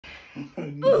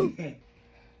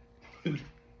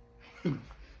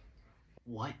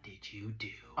What did you do?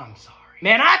 I'm sorry.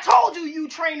 Man, I told you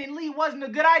training Lee wasn't a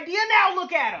good idea. Now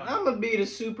look at him. I'm gonna be the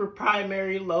super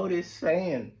primary Lotus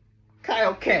Saiyan.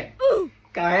 Kaioken.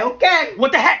 Kaioken.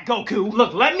 What the heck, Goku?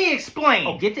 Look, let me explain.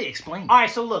 Oh, get to explain. Alright,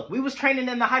 so look, we was training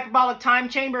in the hyperbolic time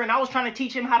chamber, and I was trying to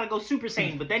teach him how to go Super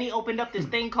Saiyan, but then he opened up this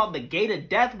thing called the Gate of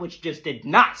Death, which just did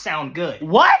not sound good.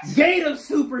 What? Gate of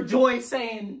Super Joy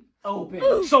Saiyan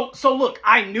open. So look,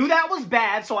 I knew that was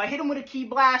bad, so I hit him with a ki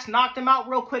blast, knocked him out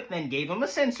real quick, then gave him a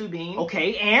sensu bean.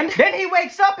 Okay, and then he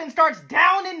wakes up and starts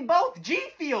downing both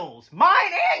G-Fuels,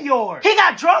 mine and yours. He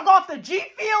got drunk off the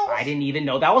G-Fuels? I didn't even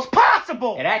know that was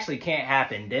possible. It actually can't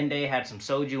happen. Dende had some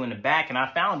soju in the back, and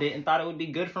I found it and thought it would be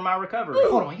good for my recovery.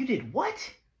 Hold on, you did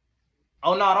what?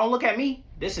 Oh no, don't look at me.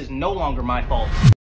 This is no longer my fault.